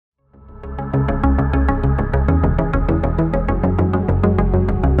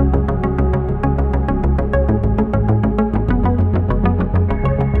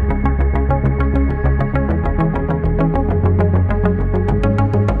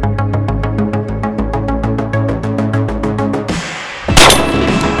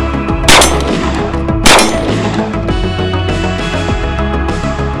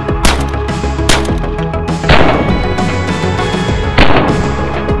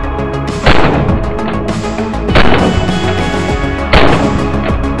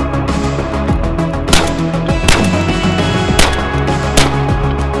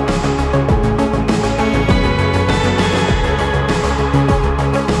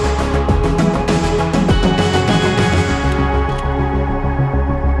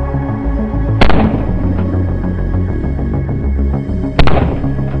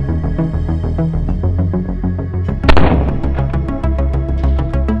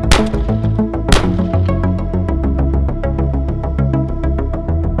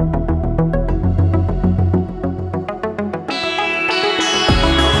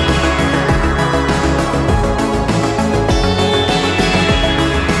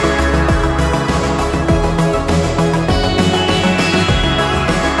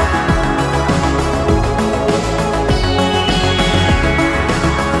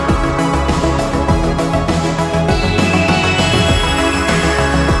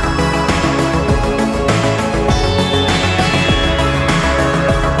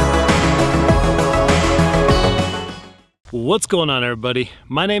What's going on, everybody?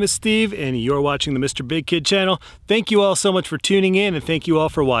 My name is Steve and you're watching the MrBigKid Channel. Thank you all so much for tuning in and thank you all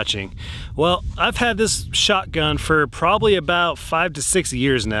for watching. Well, I've had this shotgun for probably about 5 to 6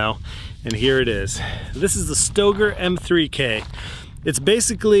 years now, and here it is. This is the Stoeger M3K. It's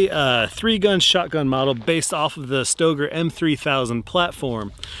basically a 3-gun shotgun model based off of the Stoeger M3000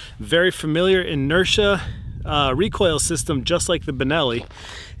 platform. Very familiar Inertia recoil system, just like the Benelli.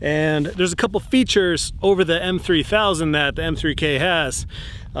 And there's a couple features over the M3000 that the M3K has.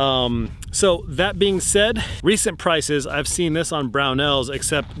 So that being said, recent prices, I've seen this on Brownells,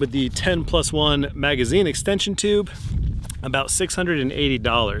 except with the 10+1 magazine extension tube, about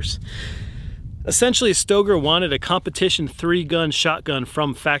 $680. Essentially, Stoeger wanted a competition 3-gun shotgun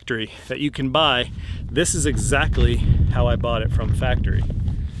from factory that you can buy. This is exactly how I bought it from factory.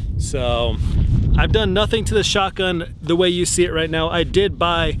 So I've done nothing to the shotgun the way you see it right now. I did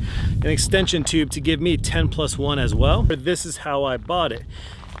buy an extension tube to give me 10+1 as well, but this is how I bought it.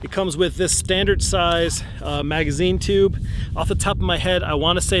 It comes with this standard size magazine tube. Off the top of my head, I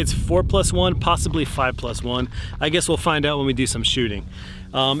want to say it's 4+1, possibly 5+1. I guess we'll find out when we do some shooting.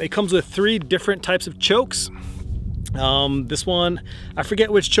 It comes with 3 different types of chokes. This one, I forget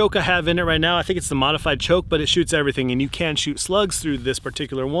which choke I have in it right now. I think it's the modified choke, but it shoots everything, and you can shoot slugs through this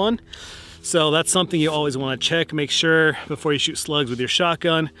particular one. So that's something you always want to check. Make sure before you shoot slugs with your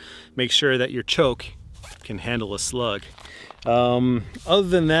shotgun, make sure that your choke can handle a slug. Other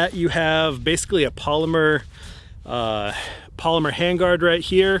than that, you have basically a polymer handguard right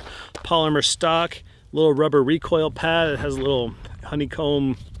here, polymer stock, little rubber recoil pad. It has a little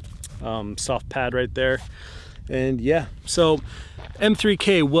honeycomb soft pad right there. And yeah, so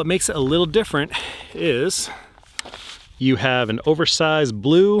M3K, what makes it a little different is you have an oversized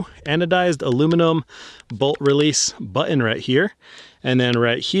blue anodized aluminum bolt release button right here. And then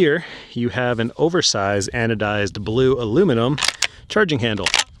right here, you have an oversized anodized blue aluminum charging handle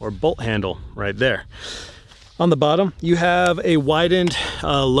or bolt handle right there. On the bottom, you have a widened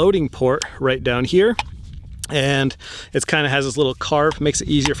loading port right down here. And it kind of has this little carve, makes it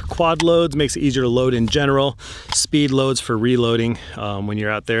easier for quad loads, makes it easier to load in general, speed loads for reloading when you're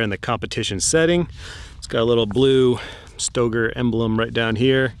out there in the competition setting. It's got a little blue Stoeger emblem right down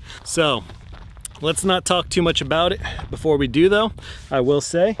here. So let's not talk too much about it. Before we do though, I will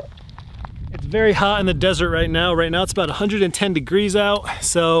say it's very hot in the desert right now. Right now it's about 110 degrees out.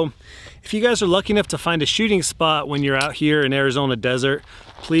 So if you guys are lucky enough to find a shooting spot when you're out here in Arizona desert,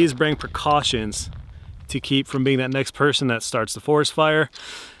 please bring precautions to keep from being that next person that starts the forest fire.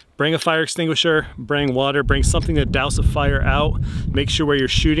 Bring a fire extinguisher, bring water, bring something to douse a fire out. Make sure where you're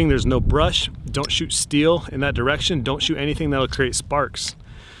shooting there's no brush. Don't shoot steel in that direction. Don't shoot anything that'll create sparks.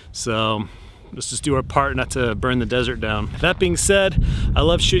 So let's just do our part not to burn the desert down. That being said, I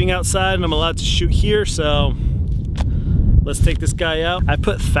love shooting outside and I'm allowed to shoot here, so let's take this guy out. I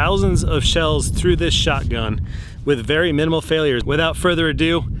put thousands of shells through this shotgun with very minimal failures. Without further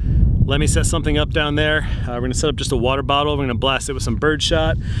ado, let me set something up down there. We're gonna set up just a water bottle. We're gonna blast it with some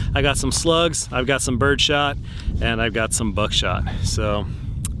birdshot. I got some slugs, I've got some birdshot, and I've got some buckshot. So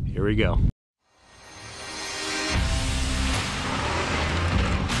here we go.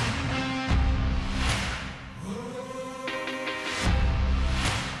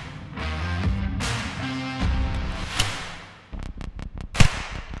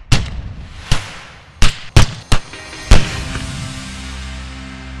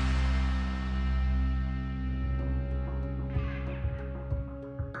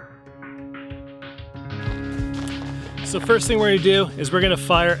 So first thing we're gonna do is we're gonna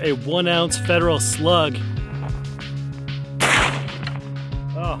fire a 1-ounce Federal slug.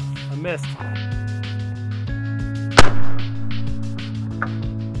 Oh, I missed.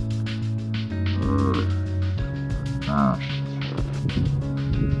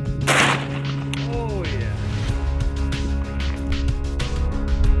 Oh yeah.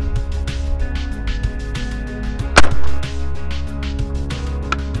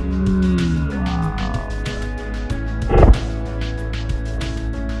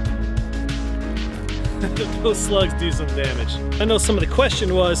 Those slugs do some damage. I know some of the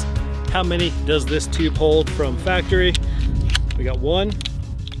question was, how many does this tube hold from factory? We got 1,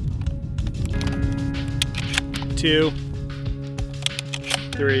 2,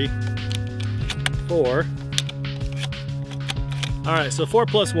 3, 4. All right, so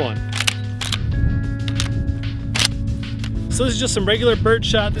 4+1. So this is just some regular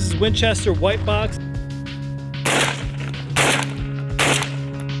birdshot. This is Winchester white box.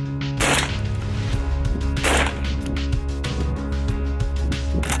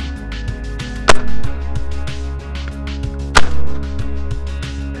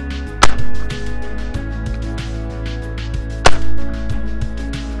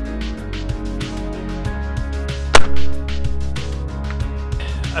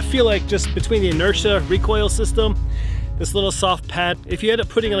 I feel like just between the Inertia recoil system, this little soft pad, if you end up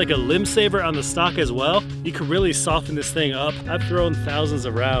putting like a limb saver on the stock as well, you could really soften this thing up. I've thrown thousands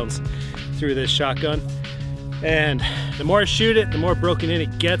of rounds through this shotgun, and the more I shoot it, the more broken in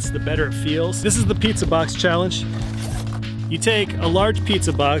it gets, the better it feels. This is the pizza box challenge. You take a large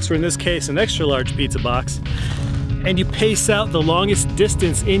pizza box, or in this case an extra large pizza box, and you pace out the longest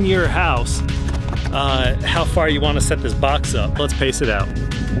distance in your house, how far you want to set this box up. Let's pace it out.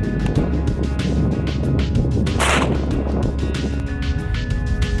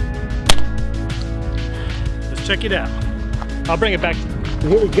 Let's check it out. I'll bring it back.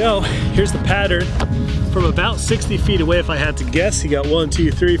 Here we go. Here's the pattern from about 60 feet away. If I had to guess, you got 1,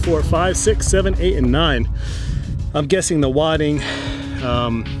 2, 3, 4, 5, 6, 7, 8, and 9. I'm guessing the wadding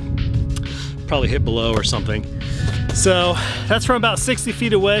probably hit below or something. So that's from about 60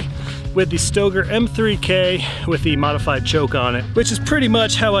 feet away with the Stoeger M3K with the modified choke on it, which is pretty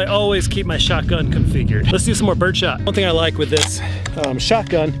much how I always keep my shotgun configured. Let's do some more birdshot. One thing I like with this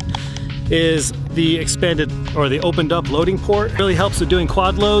shotgun is the expanded or the opened up loading port. It really helps with doing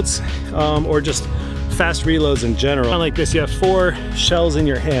quad loads or just fast reloads in general. Kind of like this, you have 4 shells in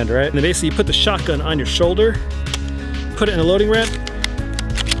your hand, right? And then basically you put the shotgun on your shoulder, put it in a loading ramp.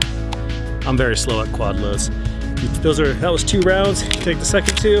 I'm very slow at quad loads. That was 2 rounds. Take the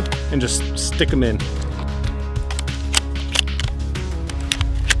second 2 and just stick them in.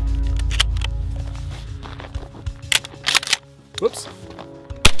 Whoops.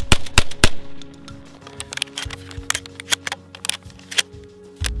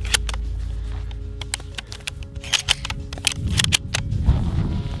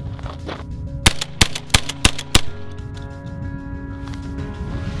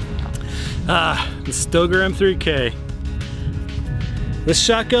 The Stoeger M3K. This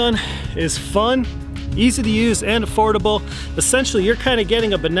shotgun is fun, easy to use, and affordable. Essentially, you're kind of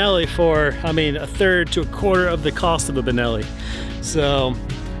getting a Benelli for, I mean, 1/3 to 1/4 of the cost of a Benelli. So,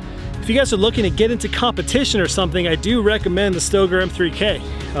 if you guys are looking to get into competition or something, I do recommend the Stoeger M3K.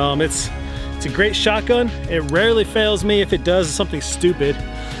 It's a great shotgun. It rarely fails me. If it does, it's something stupid,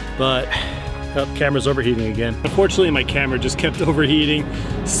 but oh, camera's overheating again. Unfortunately, my camera just kept overheating.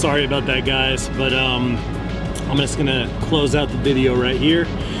 Sorry about that, guys, but I'm just gonna close out the video right here.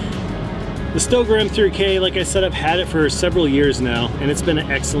 The Stoeger M3K, like I said, I've had it for several years now, and it's been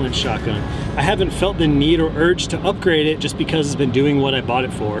an excellent shotgun. I haven't felt the need or urge to upgrade it just because it's been doing what I bought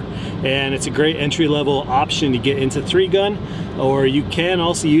it for. And it's a great entry-level option to get into 3-gun, or you can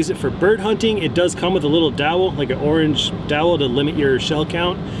also use it for bird hunting. It does come with a little dowel, like an orange dowel to limit your shell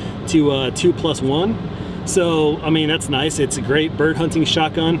count to 2+1. So, I mean, that's nice. It's a great bird hunting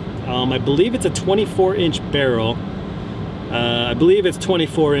shotgun. I believe it's a 24-inch barrel. I believe it's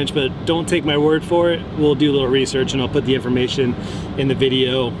 24-inch, but don't take my word for it. We'll do a little research and I'll put the information in the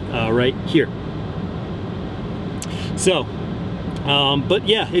video right here. So, but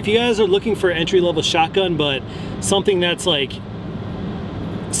yeah, if you guys are looking for an entry-level shotgun, but something that's like,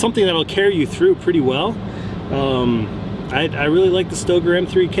 something that'll carry you through pretty well, I really like the Stoeger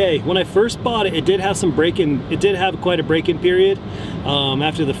M3K. When I first bought it, it did have some break-in. It did have quite a break-in period.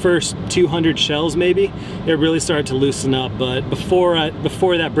 After the first 200 shells, maybe, it really started to loosen up. But before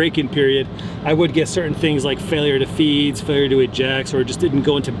that break-in period, I would get certain things like failure to feeds, failure to ejects, or it just didn't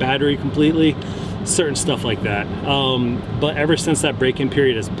go into battery completely. Certain stuff like that. But ever since that break-in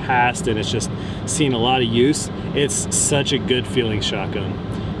period has passed and it's just seen a lot of use, it's such a good feeling shotgun.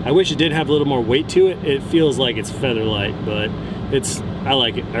 I wish it did have a little more weight to it. It feels like it's feather light, but I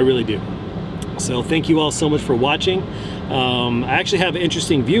like it, I really do. So thank you all so much for watching. I actually have an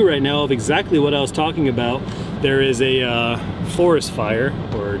interesting view right now of exactly what I was talking about. There is a forest fire,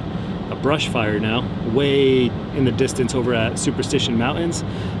 or a brush fire now, way in the distance over at Superstition Mountains.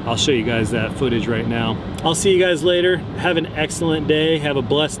 I'll show you guys that footage right now. I'll see you guys later. Have an excellent day, have a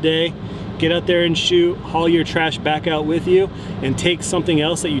blessed day. Get out there and shoot, haul your trash back out with you, and take something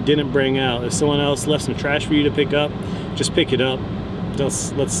else that you didn't bring out. If someone else left some trash for you to pick up, just pick it up.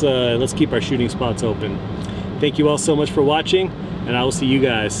 Let's keep our shooting spots open. Thank you all so much for watching, and I will see you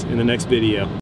guys in the next video.